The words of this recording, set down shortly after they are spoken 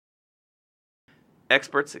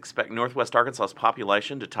Experts expect Northwest Arkansas's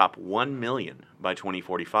population to top 1 million by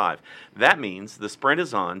 2045. That means the sprint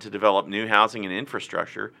is on to develop new housing and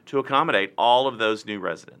infrastructure to accommodate all of those new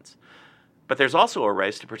residents. But there's also a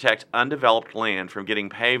race to protect undeveloped land from getting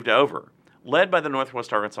paved over, led by the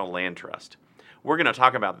Northwest Arkansas Land Trust. We're going to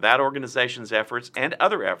talk about that organization's efforts and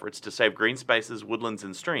other efforts to save green spaces, woodlands,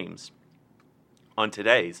 and streams on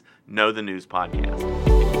today's Know the News podcast.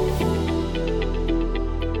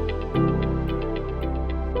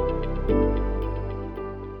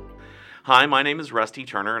 Hi, my name is Rusty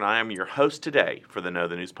Turner, and I am your host today for the Know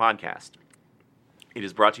the News podcast. It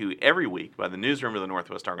is brought to you every week by the newsroom of the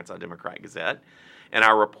Northwest Arkansas Democrat Gazette, and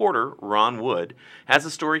our reporter, Ron Wood, has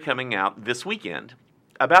a story coming out this weekend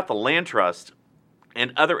about the Land Trust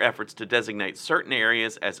and other efforts to designate certain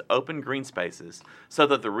areas as open green spaces so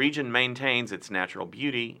that the region maintains its natural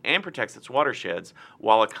beauty and protects its watersheds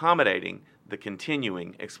while accommodating the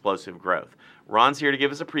continuing explosive growth. Ron's here to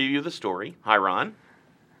give us a preview of the story. Hi, Ron.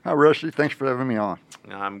 Hi, Rusty. Thanks for having me on.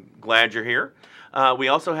 I'm glad you're here. We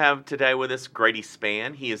also have today with us Grady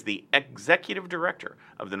Spann. He is the Executive Director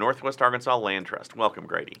of the Northwest Arkansas Land Trust. Welcome,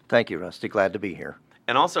 Grady. Thank you, Rusty. Glad to be here.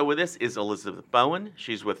 And also with us is Elizabeth Bowen.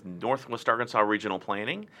 She's with Northwest Arkansas Regional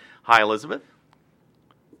Planning. Hi, Elizabeth.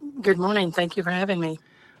 Good morning. Thank you for having me.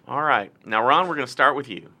 All right. Now, Ron, we're going to start with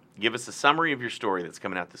you. Give us a summary of your story that's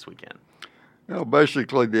coming out this weekend.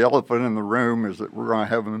 Basically, the elephant in the room is that we're going to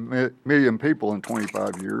have a million people in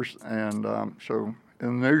 25 years. And so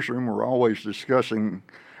in the newsroom, we're always discussing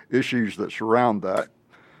issues that surround that.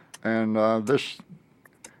 And this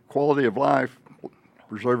quality of life,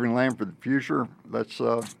 preserving land for the future, that's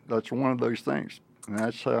one of those things. And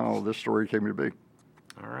that's how this story came to be.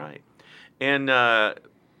 All right. And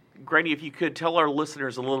Grady, if you could tell our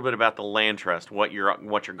listeners a little bit about the Land Trust, what your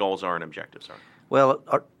goals are and objectives are. Well,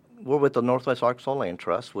 we're with the Northwest Arkansas Land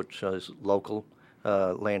Trust, which is local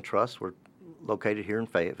land trust. We're located here in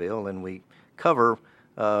Fayetteville, and we cover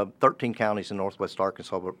 13 counties in Northwest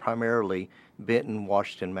Arkansas, but primarily Benton,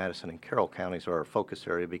 Washington, Madison, and Carroll counties are our focus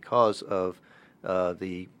area because of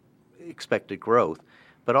the expected growth.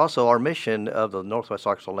 But also our mission of the Northwest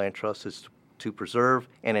Arkansas Land Trust is to preserve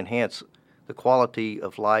and enhance the quality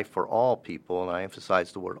of life for all people, and I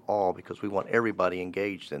emphasize the word all because we want everybody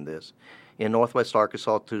engaged in this, in Northwest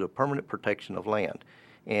Arkansas through the permanent protection of land.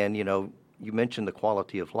 And, you mentioned the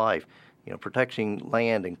quality of life. Protecting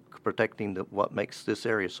land and protecting what makes this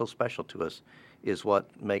area so special to us is what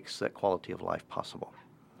makes that quality of life possible.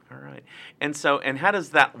 All right. And how does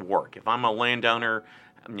that work? If I'm a landowner,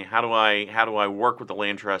 how do I work with the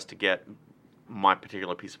Land Trust to get my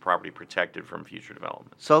particular piece of property protected from future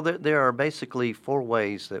development? So there are basically four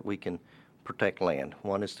ways that we can protect land.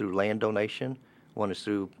 One is through land donation. One is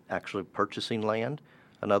through actually purchasing land.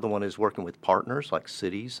 Another one is working with partners like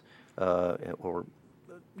cities or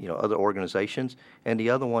other organizations. And the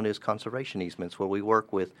other one is conservation easements, where we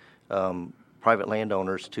work with private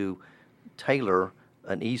landowners to tailor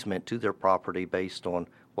an easement to their property based on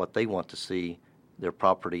what they want to see their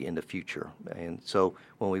property in the future. And so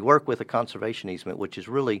when we work with a conservation easement, which is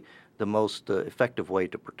really the most effective way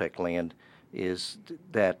to protect land, is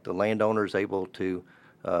that the landowner is able to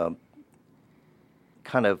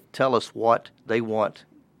kind of tell us what they want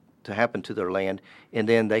to happen to their land, and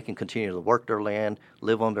then they can continue to work their land,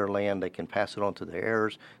 live on their land, they can pass it on to their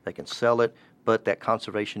heirs, they can sell it, but that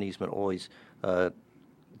conservation easement always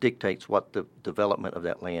dictates what the development of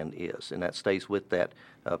that land is, and that stays with that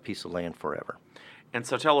piece of land forever. And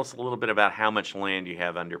so tell us a little bit about how much land you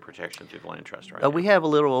have under protection through the Land Trust right now. We have a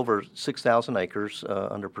little over 6,000 acres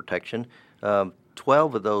under protection.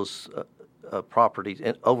 12 of those properties,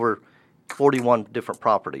 and over 41 different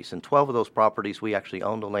properties. And 12 of those properties, we actually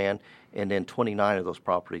own the land, and then 29 of those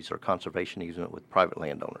properties are conservation easement with private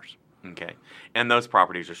landowners. Okay. And those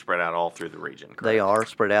properties are spread out all through the region, correct? They are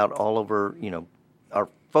spread out all over, our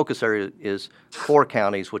focus area is 4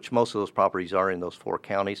 counties, which most of those properties are in those 4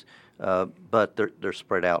 counties, but they're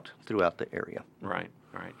spread out throughout the area. Right.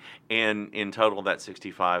 And in total, that's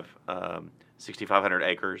 6,500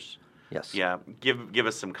 acres. Yes. Yeah. Give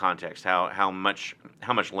us some context. How much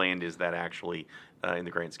land is that actually in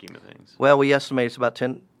the grand scheme of things? Well, we estimate it's about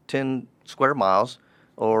 10 square miles,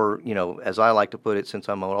 or as I like to put it, since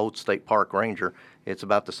I'm an old state park ranger, it's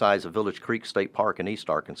about the size of Village Creek State Park in East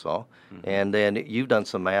Arkansas. Mm-hmm. And then you've done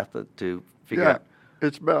some math to figure out.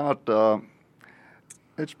 It's about the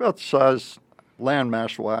size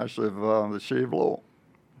landmass wise of the city of Lowell.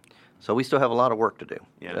 So we still have a lot of work to do.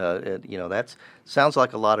 Yeah. That sounds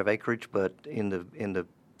like a lot of acreage, but in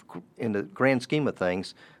the grand scheme of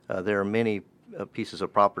things, there are many pieces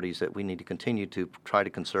of properties that we need to continue to try to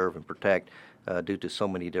conserve and protect due to so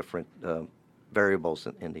many different variables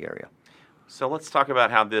in the area. So let's talk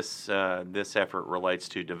about how this effort relates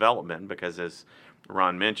to development, because as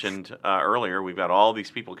Ron mentioned earlier, we've got all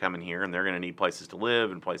these people coming here, and they're going to need places to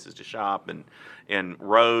live and places to shop and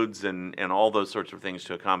roads and all those sorts of things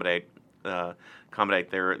to accommodate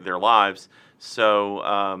their lives.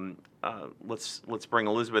 So let's bring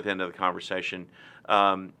Elizabeth into the conversation.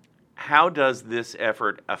 How does this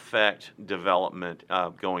effort affect development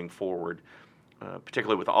going forward,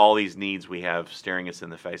 particularly with all these needs we have staring us in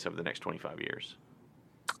the face over the next 25 years?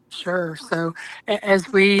 Sure. So as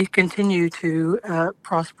we continue to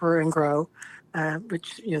prosper and grow,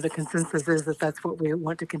 which the consensus is that that's what we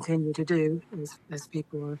want to continue to do as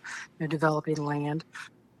people are developing land.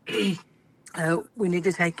 We need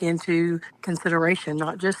to take into consideration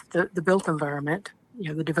not just the built environment,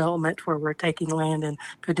 the development where we're taking land and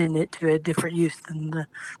putting it to a different use than the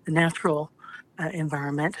natural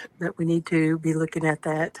environment, but we need to be looking at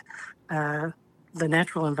that, the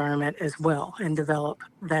natural environment as well, and develop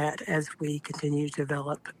that as we continue to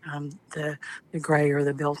develop the gray or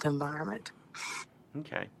the built environment.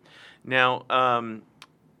 Okay. Now,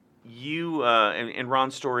 you in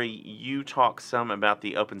Ron's story, you talk some about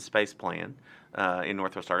the open space plan in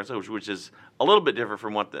Northwest Arkansas, which is a little bit different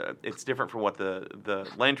from what the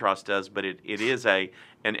Land Trust does, but it is an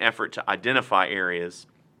effort to identify areas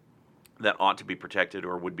that ought to be protected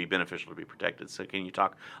or would be beneficial to be protected. So can you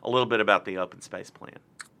talk a little bit about the open space plan?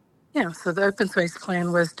 Yeah, so the open space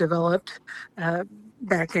plan was developed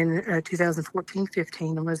back in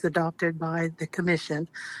 2014-15 and was adopted by the commission,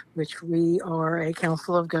 which we are a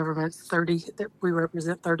council of governments, we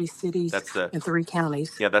represent 30 cities and 3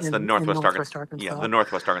 counties. Yeah, that's the Northwest Arkansas. Arkansas. Yeah, the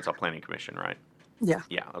Northwest Arkansas Planning Commission, right? Yeah.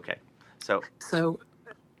 Yeah, okay. So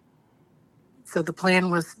the plan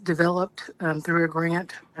was developed through a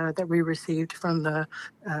grant that we received from the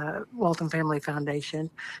Walton Family Foundation,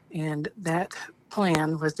 and that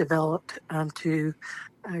plan was developed to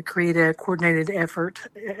create a coordinated effort,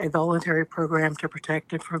 a voluntary program to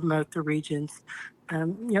protect and promote the region's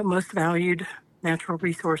most valued natural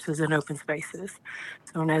resources and open spaces.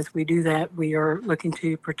 So, and as we do that, we are looking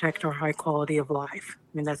to protect our high quality of life.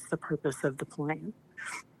 I mean, that's the purpose of the plan.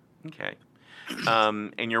 Okay.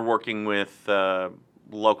 And you're working with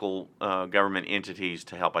local government entities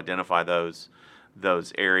to help identify those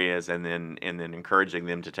areas, and then encouraging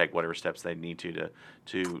them to take whatever steps they need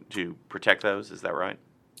to protect those. Is that right?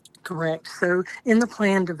 Correct. So in the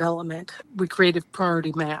plan development, we created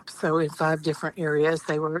priority maps. So in 5 different areas,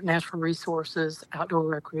 they were natural resources, outdoor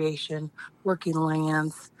recreation, working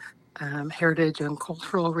lands, heritage and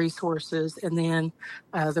cultural resources, and then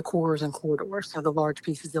the cores and corridors, so the large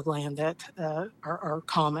pieces of land that are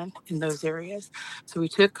common in those areas. So we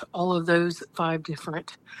took all of those 5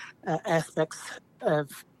 different aspects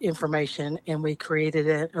of information, and we created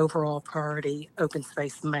an overall priority open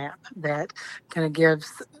space map that kind of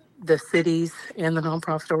gives the cities and the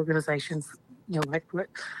nonprofit organizations, like what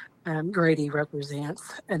Grady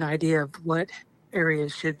represents, an idea of what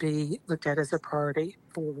areas should be looked at as a priority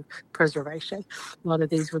for preservation. A lot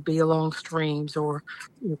of these would be along streams or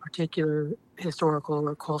particular historical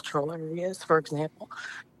or cultural areas, for example.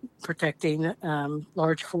 Protecting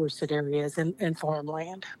large forested areas and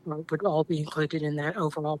farmland would all be included in that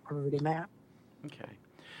overall priority map. Okay.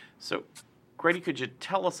 So, Grady, could you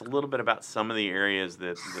tell us a little bit about some of the areas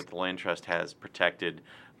that the Land Trust has protected?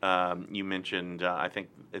 You mentioned, I think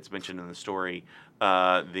it's mentioned in the story,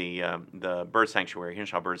 the bird sanctuary,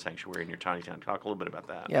 Henshaw Bird Sanctuary in your tiny town. Talk a little bit about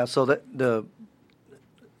that. Yeah, so the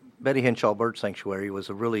Betty Henshaw Bird Sanctuary was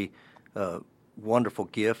a really wonderful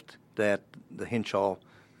gift that the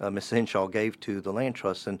Miss Henshaw gave to the Land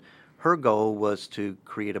Trust, and her goal was to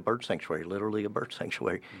create a bird sanctuary, literally a bird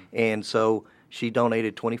sanctuary. Mm-hmm. And so she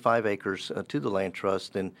donated 25 acres to the Land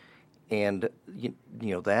Trust, and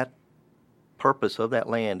that purpose of that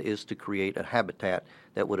land is to create a habitat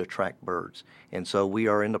that would attract birds. And so we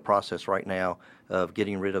are in the process right now of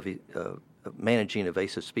getting rid of managing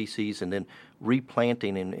invasive species and then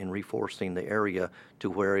replanting and reforesting the area to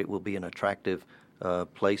where it will be an attractive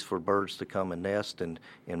place for birds to come and nest and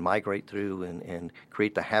migrate through and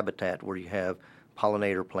create the habitat where you have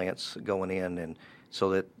pollinator plants going in, and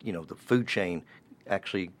so that the food chain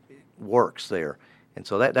actually works there. And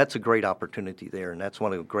so that's a great opportunity there, and that's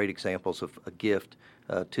one of the great examples of a gift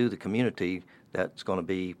to the community that's going to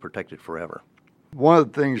be protected forever. One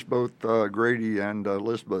of the things both Grady and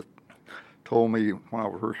Elizabeth told me when I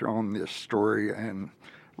was working on this story and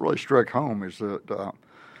really struck home is that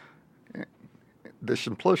the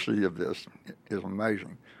simplicity of this is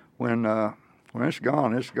amazing. When it's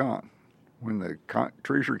gone, it's gone. When the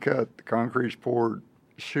trees are cut, the concrete's poured,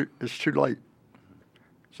 it's too late.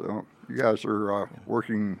 So you guys are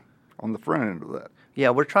working on the front end of that. Yeah,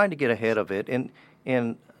 we're trying to get ahead of it,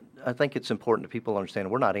 and I think it's important that people understand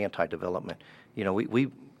we're not anti-development. You know,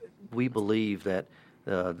 we believe that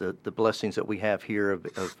the blessings that we have here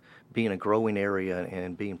of being a growing area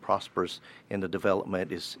and being prosperous in the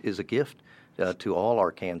development is a gift to all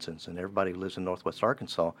Arkansans and everybody who lives in Northwest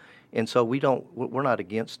Arkansas. And so we're not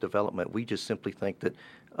against development. We just simply think that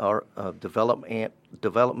our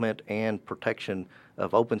development and protection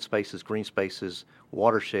of open spaces, green spaces,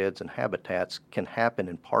 watersheds, and habitats can happen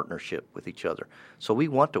in partnership with each other. So we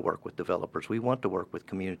want to work with developers. We want to work with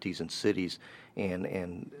communities and cities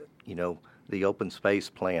and you know, the open space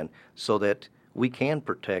plan so that we can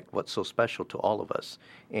protect what's so special to all of us,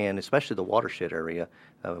 and especially the watershed area.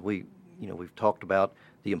 We've talked about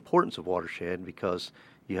the importance of watershed because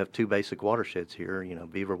you have two basic watersheds here, you know,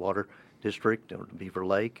 Beaver Water District or Beaver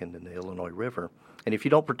Lake and then the Illinois River. And if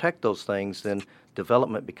you don't protect those things, then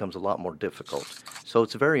development becomes a lot more difficult. So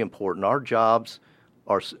it's very important. Our jobs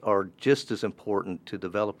are just as important to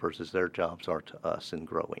developers as their jobs are to us in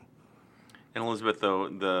growing. And Elizabeth, though,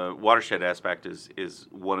 the watershed aspect is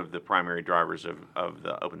one of the primary drivers of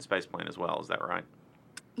the open space plan as well. Is that right?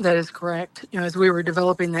 That is correct. You know, as we were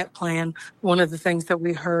developing that plan, one of the things that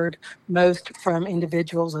we heard most from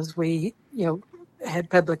individuals as we, you know, had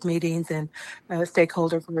public meetings and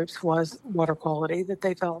stakeholder groups was water quality, that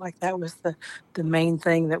they felt like that was the main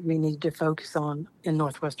thing that we needed to focus on in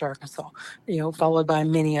Northwest Arkansas, you know, followed by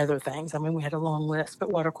many other things. I mean, we had a long list,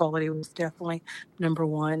 but water quality was definitely number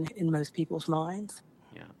one in most people's minds.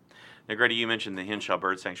 Yeah. Now, Grady, you mentioned the Henshaw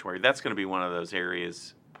Bird Sanctuary. That's going to be one of those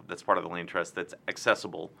areas that's part of the land trust that's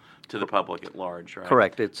accessible to the public at large, right?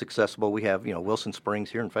 Correct. It's accessible. We have, you know, Wilson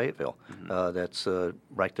Springs here in Fayetteville. Mm-hmm. That's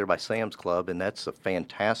right there by Sam's Club, and that's a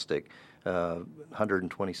fantastic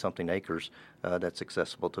 120-something acres that's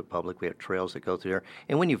accessible to the public. We have trails that go through there.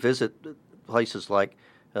 And when you visit places like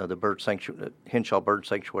the Bird Sanctuary, Henshaw Bird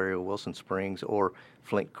Sanctuary, or Wilson Springs, or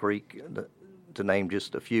Flint Creek, to name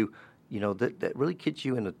just a few, you know, that really gets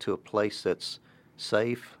you into a place that's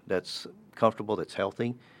safe, that's comfortable, that's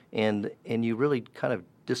healthy, and you really kind of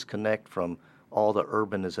disconnect from all the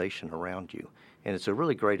urbanization around you. And it's a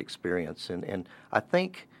really great experience. And I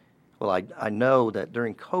think, well, I know that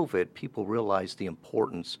during COVID, people realized the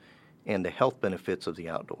importance and the health benefits of the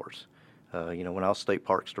outdoors. You know, when I was State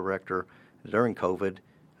Parks Director during COVID,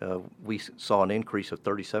 we saw an increase of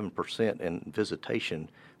 37% in visitation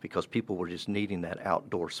because people were just needing that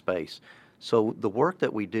outdoor space. So the work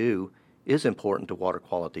that we do is important to water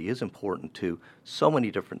quality, is important to so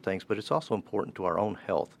many different things, but it's also important to our own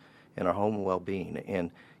health and our home well-being.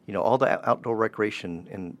 And, you know, all the outdoor recreation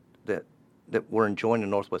and that we're enjoying in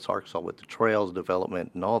Northwest Arkansas with the trails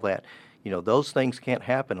development and all that, you know, those things can't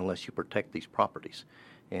happen unless you protect these properties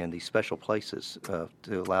and these special places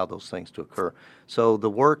to allow those things to occur. So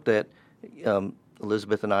the work that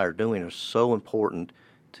Elizabeth and I are doing is so important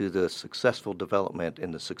to the successful development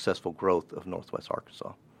and the successful growth of Northwest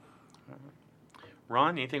Arkansas.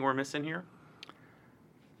 Ron, anything we're missing here?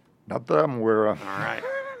 Not that I'm aware of. All right.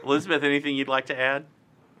 Elizabeth, anything you'd like to add?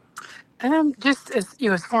 Just as you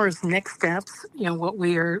know, as far as next steps, you know, what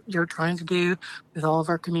you're trying to do with all of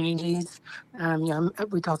our communities. You know,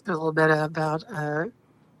 we talked a little bit about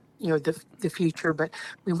you know, the future, but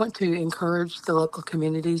we want to encourage the local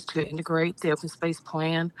communities to integrate the open space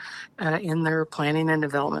plan in their planning and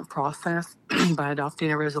development process by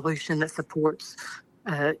adopting a resolution that supports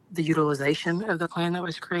the utilization of the plan that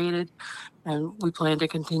was created. And we plan to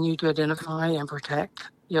continue to identify and protect,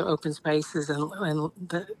 you know, open spaces and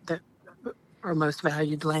the our most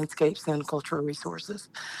valued landscapes and cultural resources.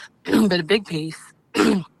 But a big piece,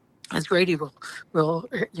 as Grady will,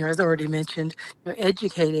 you know, as already mentioned, you know,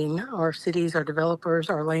 educating our cities, our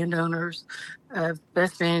developers, our landowners,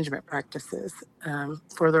 best management practices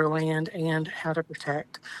for their land and how to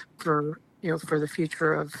protect for the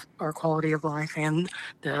future of our quality of life and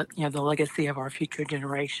the legacy of our future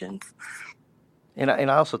generations. And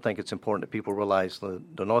I also think it's important that people realize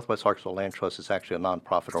the Northwest Arkansas Land Trust is actually a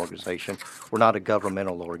nonprofit organization. We're not a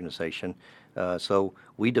governmental organization. So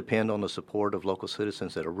we depend on the support of local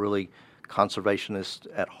citizens that are really conservationists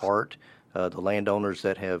at heart. The landowners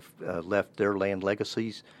that have left their land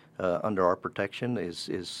legacies under our protection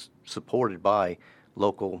is supported by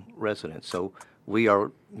local residents. So we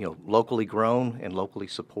are, you know, locally grown and locally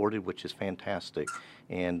supported, which is fantastic.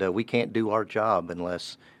 And we can't do our job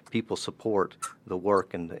unless people support the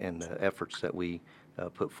work and the efforts that we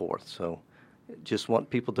put forth. So just want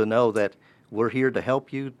people to know that we're here to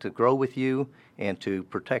help you, to grow with you, and to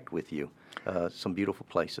protect with you some beautiful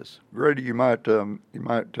places. Grady, you might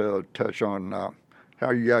touch on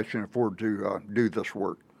how you guys can afford to do this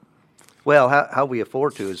work. Well, how we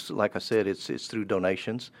afford to is, like I said, it's through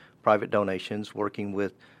donations, private donations, working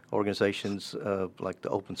with organizations like the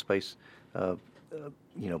Open Space,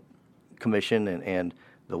 Commission and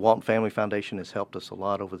the Walton Family Foundation has helped us a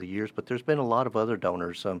lot over the years. But there's been a lot of other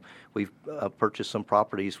donors. We've purchased some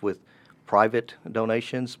properties with private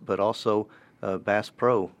donations, but also Bass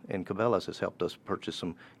Pro and Cabela's has helped us purchase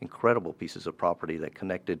some incredible pieces of property that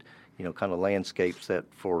connected, kind of landscapes that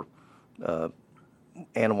for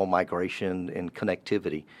animal migration and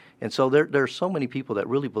connectivity. And so there are so many people that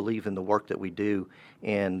really believe in the work that we do.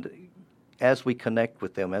 And as we connect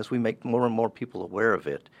with them, as we make more and more people aware of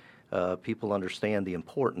it, people understand the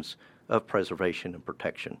importance of preservation and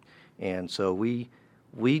protection. And so we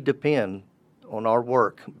depend on our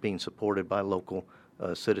work being supported by local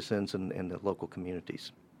citizens and the local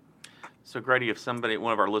communities. So Grady, if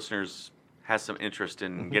one of our listeners has some interest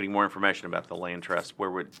in getting more information about the land trust,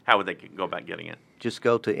 how would they go about getting it? Just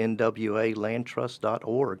go to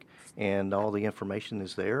nwalandtrust.org and all the information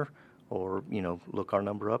is there, or look our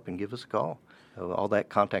number up and give us a call. All that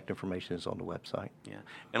contact information is on the website. Yeah.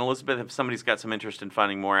 And Elizabeth, if somebody's got some interest in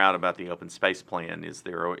finding more out about the open space plan, is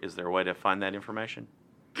there a way to find that information?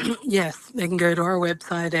 Yes, they can go to our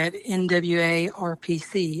website at nwarpc.org.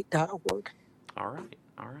 All right.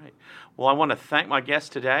 Well, I want to thank my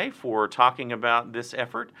guest today for talking about this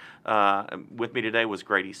effort. With me today was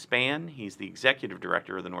Grady Spann. He's the Executive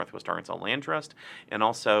Director of the Northwest Arkansas Land Trust, and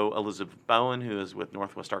also Elizabeth Bowen, who is with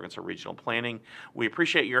Northwest Arkansas Regional Planning. We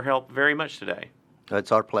appreciate your help very much today.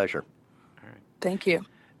 It's our pleasure. All right. Thank you.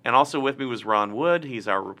 And also with me was Ron Wood. He's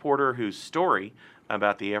our reporter whose story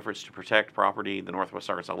about the efforts to protect property, the Northwest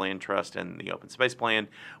Arkansas Land Trust, and the Open Space Plan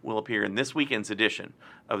will appear in this weekend's edition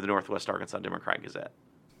of the Northwest Arkansas Democrat Gazette.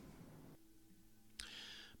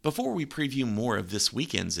 Before we preview more of this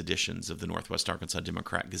weekend's editions of the Northwest Arkansas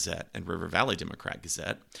Democrat Gazette and River Valley Democrat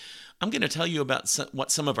Gazette, I'm going to tell you about what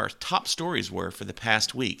some of our top stories were for the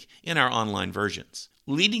past week in our online versions.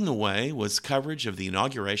 Leading the way was coverage of the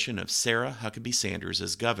inauguration of Sarah Huckabee Sanders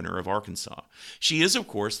as governor of Arkansas. She is, of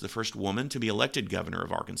course, the first woman to be elected governor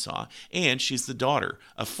of Arkansas, and she's the daughter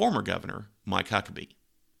of former governor Mike Huckabee.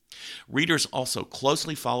 Readers also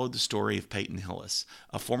closely followed the story of Peyton Hillis,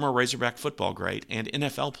 a former Razorback football great and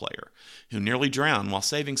NFL player, who nearly drowned while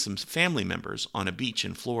saving some family members on a beach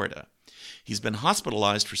in Florida. He's been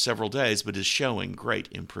hospitalized for several days but is showing great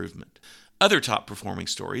improvement. Other top-performing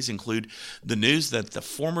stories include the news that the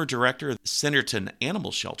former director of the Centerton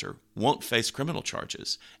Animal Shelter won't face criminal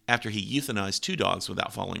charges after he euthanized 2 dogs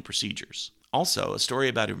without following procedures. Also, a story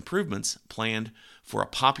about improvements planned for a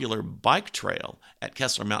popular bike trail at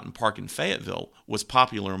Kessler Mountain Park in Fayetteville was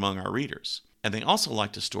popular among our readers. And they also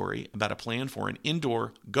liked a story about a plan for an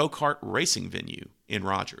indoor go-kart racing venue in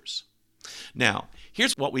Rogers. Now,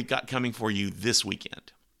 here's what we've got coming for you this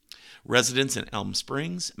weekend. Residents in Elm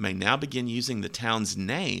Springs may now begin using the town's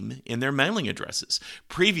name in their mailing addresses.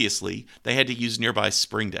 Previously, they had to use nearby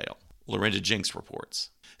Springdale. Lorinda Jinks reports.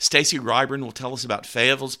 Stacy Ryburn will tell us about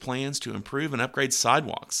Fayetteville's plans to improve and upgrade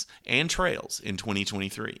sidewalks and trails in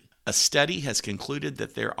 2023. A study has concluded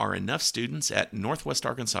that there are enough students at Northwest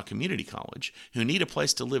Arkansas Community College who need a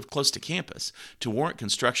place to live close to campus to warrant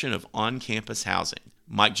construction of on-campus housing.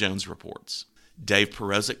 Mike Jones reports. Dave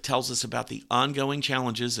Perozic tells us about the ongoing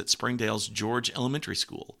challenges at Springdale's George Elementary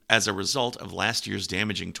School as a result of last year's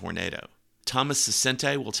damaging tornado. Thomas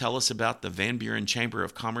Cicente will tell us about the Van Buren Chamber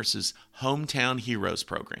of Commerce's Hometown Heroes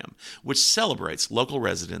program, which celebrates local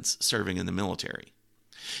residents serving in the military.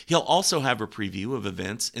 He'll also have a preview of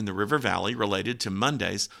events in the River Valley related to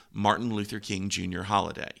Monday's Martin Luther King Jr.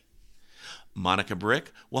 holiday. Monica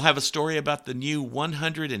Brick will have a story about the new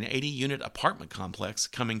 180-unit apartment complex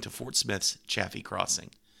coming to Fort Smith's Chaffee Crossing.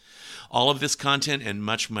 All of this content and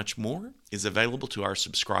much, much more is available to our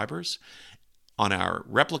subscribers on our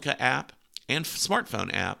Replica app and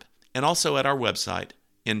smartphone app, and also at our website,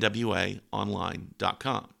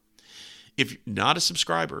 nwaonline.com. If you're not a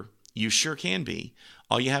subscriber, you sure can be.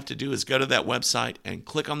 All you have to do is go to that website and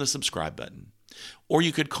click on the subscribe button. Or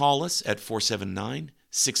you could call us at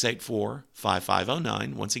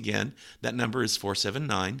 479-684-5509. Once again, that number is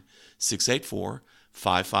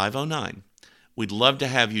 479-684-5509. We'd love to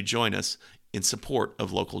have you join us in support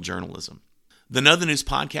of local journalism. The Know the News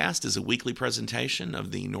podcast is a weekly presentation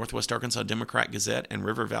of the Northwest Arkansas Democrat Gazette and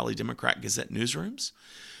River Valley Democrat Gazette newsrooms.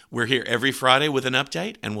 We're here every Friday with an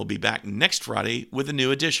update, and we'll be back next Friday with a new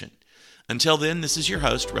edition. Until then, this is your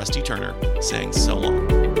host, Rusty Turner, saying so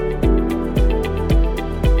long.